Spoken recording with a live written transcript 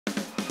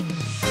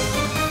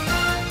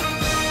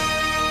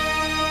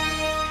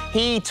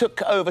He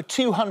took over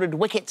 200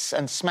 wickets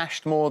and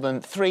smashed more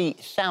than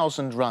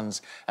 3,000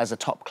 runs as a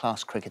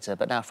top-class cricketer.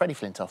 But now Freddie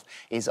Flintoff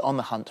is on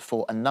the hunt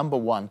for a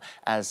 #1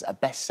 as a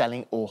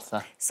best-selling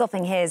author.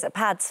 Swapping his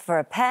pads for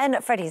a pen,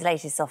 Freddie's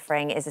latest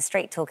offering is a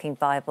straight-talking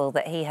Bible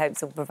that he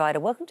hopes will provide a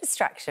welcome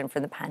distraction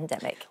from the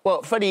pandemic.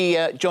 Well, Freddie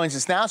joins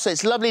us now, so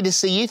it's lovely to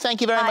see you.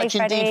 Thank you very much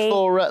Freddie. indeed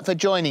for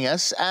joining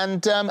us.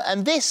 And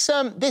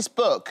this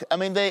book, I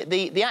mean,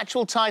 the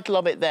actual title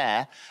of it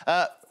there,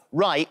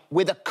 right,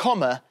 with a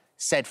comma,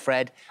 said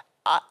Fred.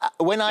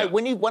 When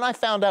I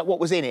found out what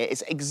was in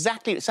it,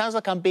 it sounds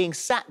like I'm being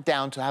sat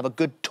down to have a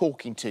good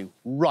talking to.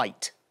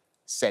 Right,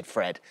 said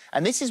Fred.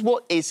 And this is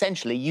what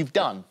essentially you've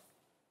done.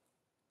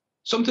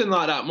 Something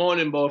like that.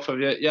 Morning, both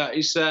of you. Yeah,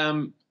 it's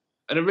an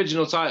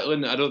original title,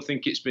 and I don't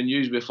think it's been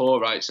used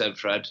before. Right, said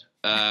Fred.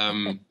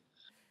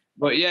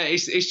 But yeah,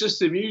 it's just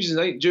amusing.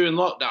 I think during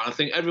lockdown, I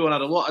think everyone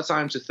had a lot of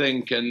time to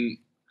think and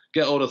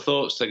get all the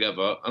thoughts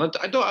together. And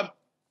I don't have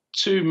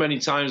too many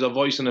times I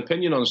voice an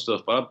opinion on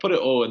stuff, but I put it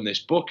all in this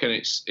book, and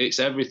it's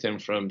everything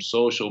from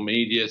social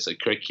media to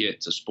cricket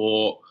to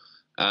sport,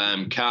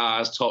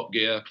 cars, Top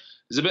Gear.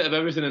 There's a bit of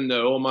everything in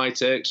there, all my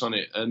takes on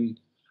it. And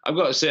I've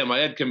got to say, my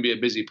head can be a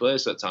busy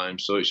place at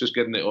times, so it's just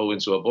getting it all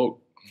into a book.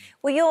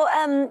 Well,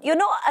 you're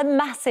not a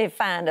massive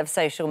fan of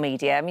social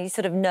media. I mean, you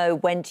sort of know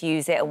when to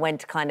use it and when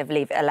to kind of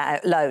leave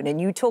it alone.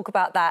 And you talk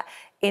about that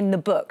in the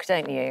book,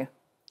 don't you?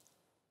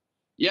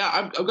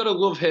 Yeah, I've got a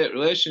love-hate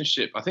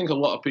relationship. I think a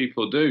lot of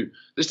people do.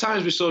 There's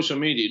times with social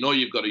media, you know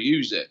you've got to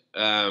use it.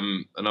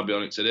 And I'll be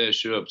on it today,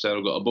 sure, I've said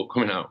I've got a book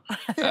coming out.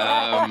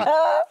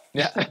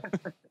 Yeah.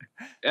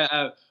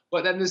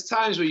 But then there's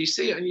times where you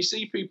see it and you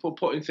see people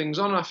putting things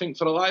on. And I think,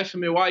 for the life of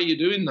me, why are you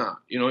doing that?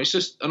 You know, it's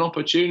just an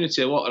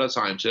opportunity a lot of the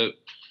time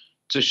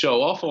to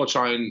show off or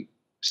try and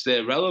stay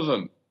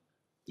relevant.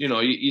 You know,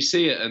 you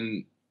see it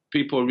and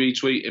people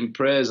retweeting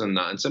praise and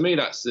that. And to me,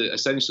 that's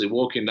essentially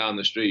walking down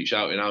the street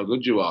shouting how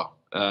good you are.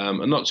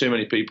 And not too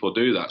many people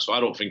do that, so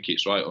I don't think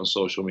it's right on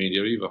social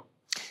media either.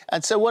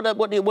 And so what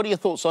are your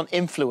thoughts on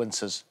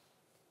influencers?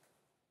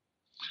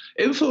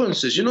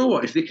 Influencers, you know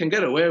what? If they can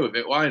get away with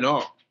it, why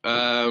not?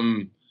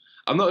 I'm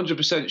not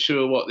 100%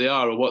 sure what they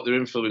are or what they're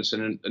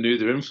influencing and who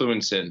they're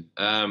influencing.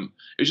 It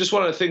was just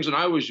one of the things when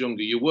I was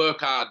younger. You work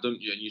hard, don't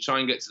you? And you try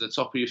and get to the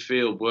top of your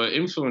field. Where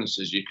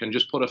influencers, you can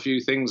just put a few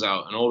things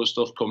out and all the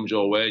stuff comes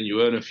your way and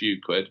you earn a few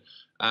quid.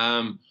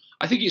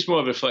 I think it's more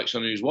of a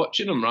reflection on who's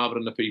watching them rather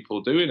than the people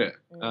doing it,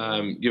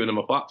 giving them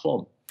a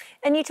platform.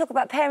 And you talk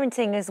about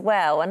parenting as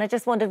well, and I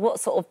just wondered,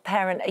 what sort of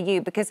parent are you?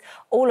 Because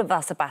all of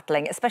us are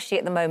battling, especially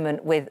at the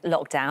moment with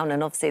lockdown,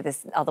 and obviously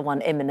this other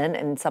one imminent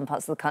in some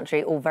parts of the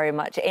country, all very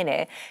much in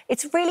it.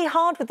 It's really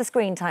hard with the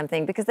screen time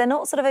thing because they're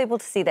not sort of able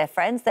to see their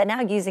friends. They're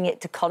now using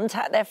it to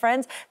contact their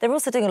friends. They're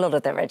also doing a lot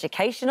of their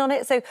education on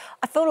it. So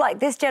I feel like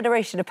this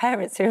generation of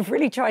parents who have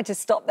really tried to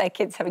stop their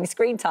kids having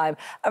screen time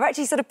are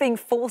actually sort of being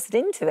forced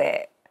into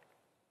it.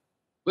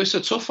 Well, it's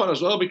a tough one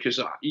as well because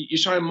you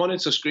try and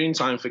monitor screen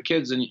time for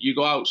kids, and you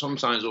go out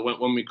sometimes, or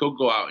when we could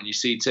go out, and you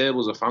see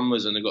tables of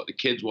families and they've got the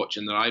kids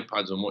watching their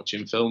iPads and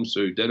watching films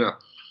through dinner.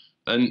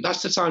 And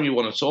that's the time you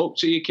want to talk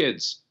to your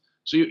kids.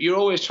 So you're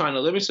always trying to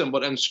limit them,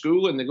 but then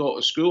schooling, they go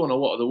to school and a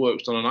lot of the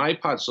work's done on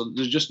iPads, so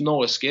there's just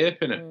no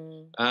escaping it.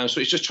 So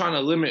it's just trying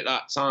to limit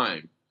that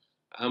time.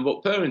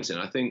 But parenting,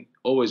 I think,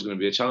 always going to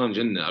be a challenge,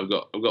 isn't it? I've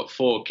got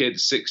 4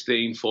 kids,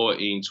 16,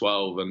 14,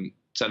 12 and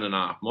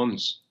 10.5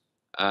 months.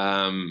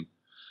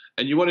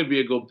 And you want to be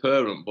a good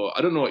parent, but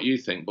I don't know what you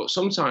think, but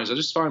sometimes I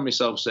just find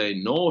myself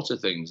saying no to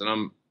things.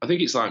 And I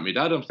think it's like my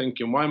dad. I'm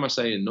thinking, why am I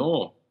saying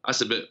no?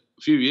 That's a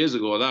few years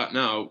ago, that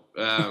now.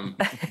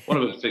 One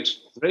of them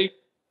 6'3".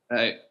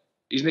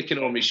 He's nicking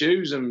all my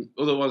shoes, and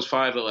other one's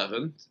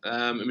 5'11",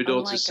 and my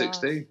daughter's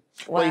 16.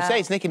 Wow. Well, you say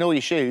he's nicking all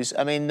your shoes.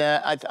 I mean,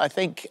 I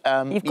think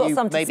You've got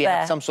some maybe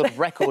have some sort of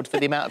record for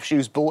the amount of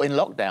shoes bought in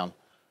lockdown.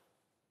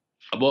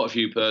 I bought a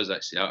few pairs,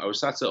 actually. I was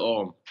sat at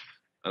home,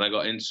 and I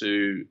got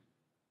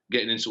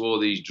getting into all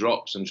these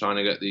drops and trying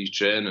to get these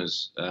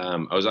trainers. I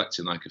was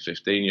acting like a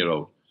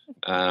 15-year-old.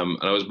 And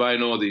I was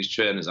buying all these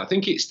trainers. I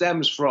think it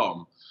stems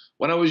from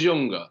when I was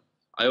younger,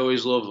 I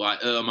always loved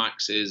like Air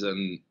Maxes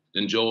and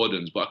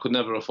Jordans, but I could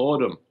never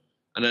afford them.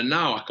 And then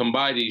now I can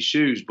buy these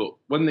shoes, but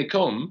when they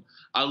come,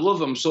 I love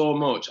them so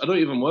much, I don't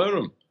even wear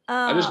them.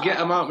 I just get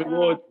them out of my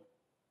wardrobe.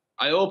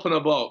 I open a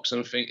box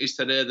and think, is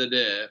today the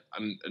day?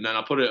 And then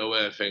I put it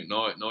away and think,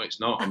 no, it's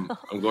not.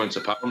 I'm going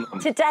to pound them.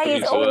 Today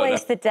is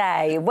always the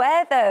day.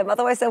 Wear them,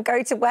 otherwise they'll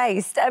go to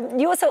waste.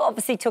 You also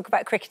obviously talk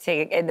about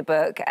cricketing in the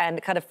book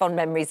and kind of fond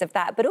memories of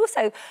that, but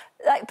also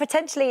like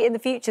potentially in the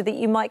future that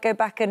you might go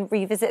back and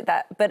revisit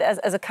that, but as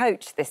a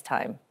coach this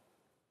time.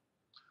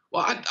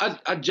 Well,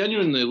 I'd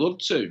genuinely love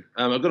to.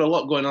 I've got a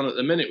lot going on at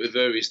the minute with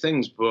various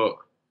things, but,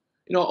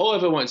 you know, all I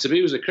ever wanted to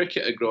be was a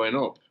cricketer growing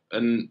up.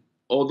 And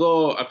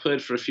although I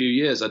played for a few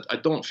years, I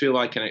don't feel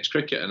like an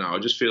ex-cricketer now. I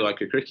just feel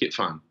like a cricket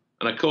fan.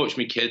 And I coach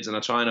my kids and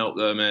I try and help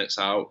their mates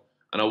out.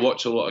 And I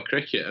watch a lot of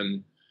cricket.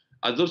 And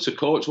I'd love to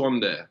coach one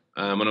day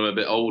when I'm a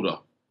bit older.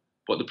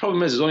 But the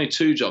problem is there's only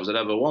 2 jobs I'd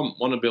ever want.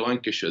 One would be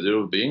Lancashire, the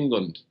other would be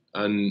England.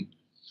 And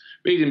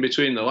reading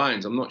between the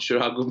lines, I'm not sure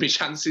how good my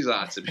chances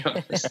are, to be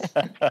honest.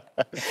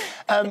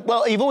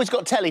 Well, you've always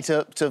got telly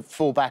to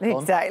fall back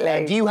on.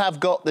 Exactly. You have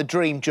got the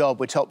dream job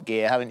with Top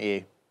Gear, haven't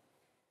you?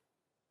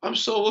 I'm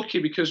so lucky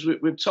because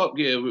with Top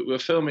Gear, we were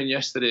filming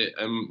yesterday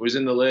and was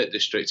in the Lake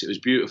District. It was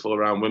beautiful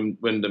around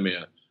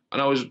Windermere.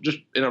 And I was just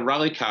in a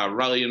rally car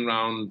rallying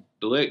around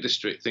the Lake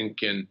District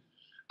thinking,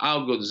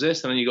 how good is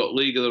this? And then you got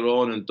League of Their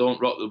Own and Don't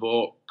Rock the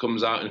Boat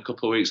comes out in a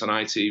couple of weeks on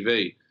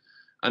ITV.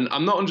 And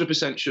I'm not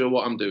 100% sure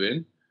what I'm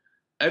doing.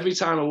 Every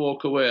time I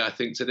walk away, I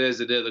think today's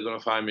the day they're going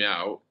to find me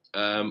out.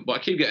 But I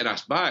keep getting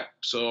asked back.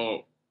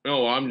 So,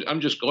 I'm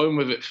just going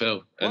with it,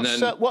 Phil.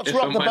 What's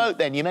Rock the Boat,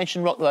 then? You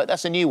mentioned Rock the Boat.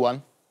 That's a new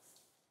one.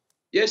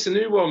 Yes, a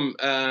new one,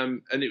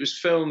 and it was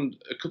filmed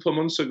a couple of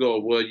months ago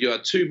where you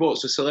had two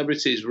boats of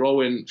celebrities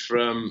rowing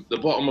from the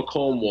bottom of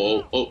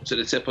Cornwall up to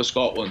the tip of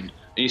Scotland.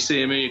 And you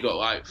see me, you've got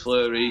like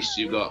Fleur East,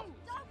 you've got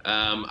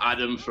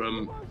Adam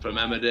from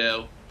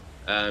Emmerdale,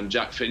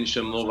 Jack Finch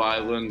from Love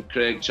Island,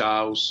 Craig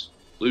Charles,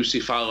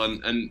 Lucy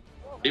Fallon, and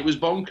it was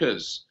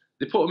bonkers.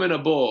 They put them in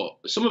a boat.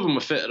 Some of them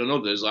were fitter than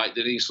others, like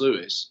Denise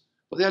Lewis,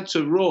 but they had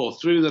to row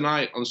through the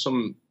night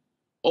on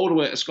all the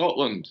way to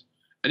Scotland.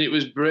 And it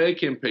was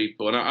breaking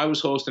people. And I was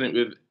hosting it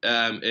with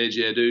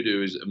AJ Dudu,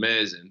 who's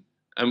amazing.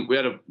 And we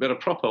had a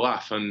proper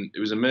laugh, and it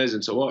was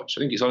amazing to watch.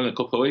 I think it's only a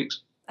couple of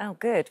weeks. Oh,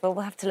 good. Well,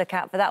 we'll have to look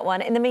out for that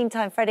one. In the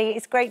meantime, Freddie,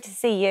 it's great to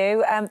see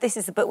you. This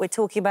is the book we're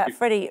talking about.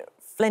 Freddie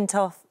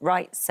Flintoff,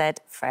 Right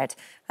Said Fred.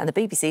 And the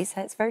BBC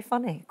say it's very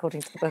funny,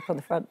 according to the book on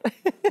the front.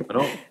 I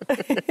know.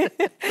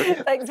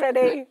 Thanks,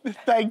 Freddie.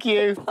 Thank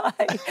you.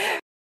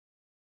 Bye.